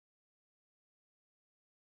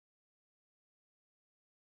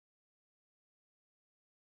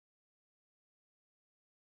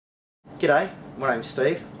G'day, my name's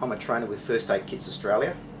Steve. I'm a trainer with First Aid Kits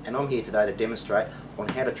Australia and I'm here today to demonstrate on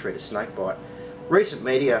how to treat a snake bite. Recent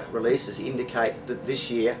media releases indicate that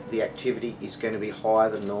this year the activity is going to be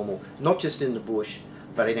higher than normal, not just in the bush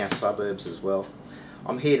but in our suburbs as well.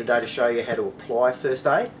 I'm here today to show you how to apply first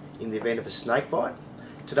aid in the event of a snake bite.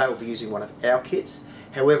 Today we'll be using one of our kits.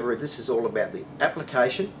 However, this is all about the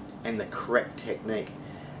application and the correct technique.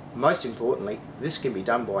 Most importantly, this can be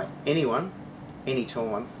done by anyone,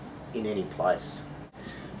 anytime, in any place.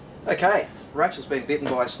 Okay, Rachel's been bitten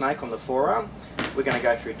by a snake on the forearm. We're going to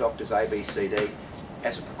go through doctors A, B, C, D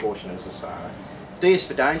as a precaution as a SARA. D is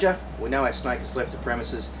for danger. We know our snake has left the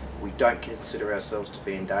premises. We don't consider ourselves to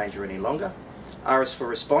be in danger any longer. R is for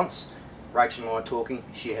response. Rachel and I are talking,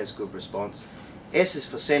 she has good response. S is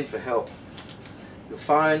for send for help. Your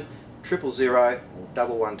phone, 000 or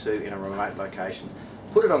 112 in a remote location.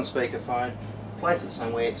 Put it on speakerphone, place it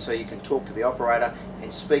somewhere so you can talk to the operator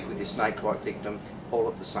and speak with your snake bite victim all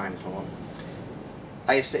at the same time.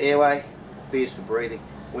 A is for airway, B is for breathing.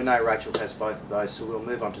 We know Rachel has both of those, so we'll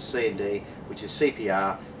move on to C and D, which is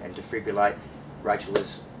CPR and defibrillate. Rachel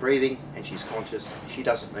is breathing and she's conscious. She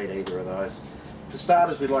doesn't need either of those. For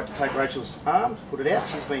starters, we'd like to take Rachel's arm, put it out.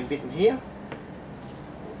 She's been bitten here.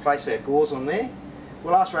 We'll place our gauze on there.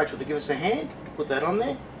 We'll ask Rachel to give us a hand to put that on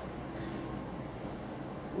there.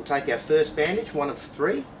 We'll take our first bandage, one of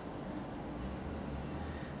 3,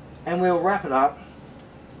 and we'll wrap it up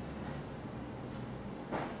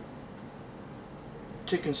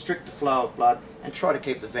to constrict the flow of blood and try to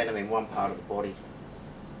keep the venom in one part of the body.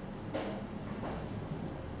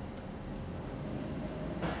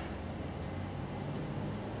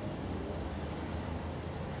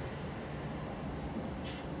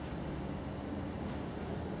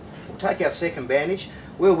 We'll take our second bandage.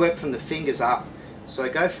 We'll work from the fingers up. So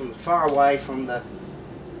go from far away from the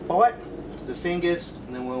bite to the fingers,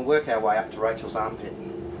 and then we'll work our way up to Rachel's armpit.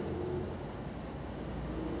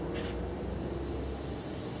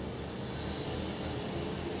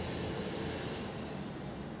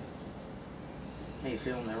 How you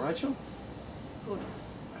feeling there, Rachel? Good.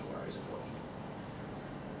 No worries at all.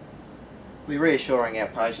 We're reassuring our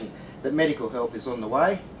patient that medical help is on the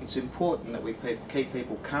way. It's important that we keep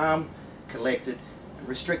people calm, collected, and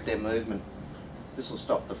restrict their movement. This will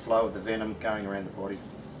stop the flow of the venom going around the body.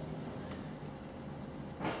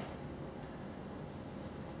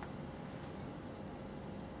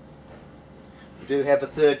 We do have a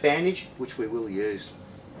third bandage, which we will use.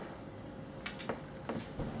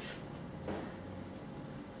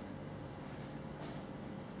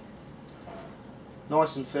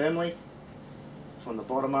 Nice and firmly, from the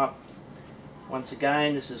bottom up. Once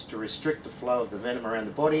again, this is to restrict the flow of the venom around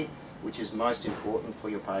the body, which is most important for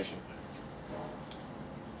your patient.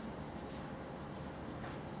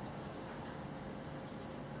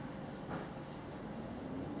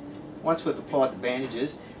 Once we've applied the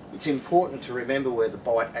bandages, it's important to remember where the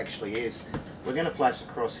bite actually is. We're going to place it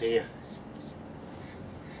across here.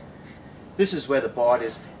 This is where the bite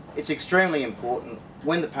is. It's extremely important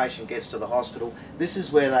when the patient gets to the hospital. This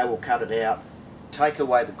is where they will cut it out, take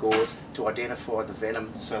away the gauze to identify the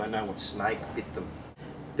venom so they know what snake bit them.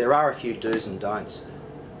 There are a few do's and don'ts.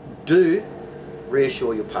 Do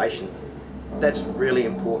reassure your patient. That's really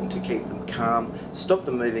important to keep them calm, stop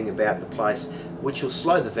them moving about the place, which will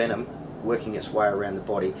slow the venom working its way around the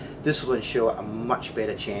body. This will ensure a much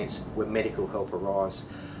better chance when medical help arrives.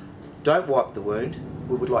 Don't wipe the wound.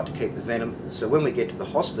 We would like to keep the venom so when we get to the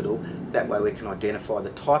hospital, that way we can identify the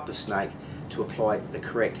type of snake to apply the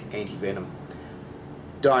correct anti-venom.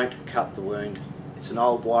 Don't cut the wound. It's an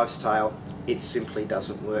old wives' tale. It simply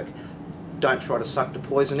doesn't work. Don't try to suck the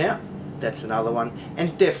poison out. That's another one.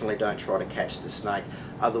 And definitely don't try to catch the snake.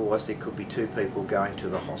 Otherwise there could be 2 people going to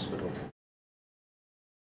the hospital.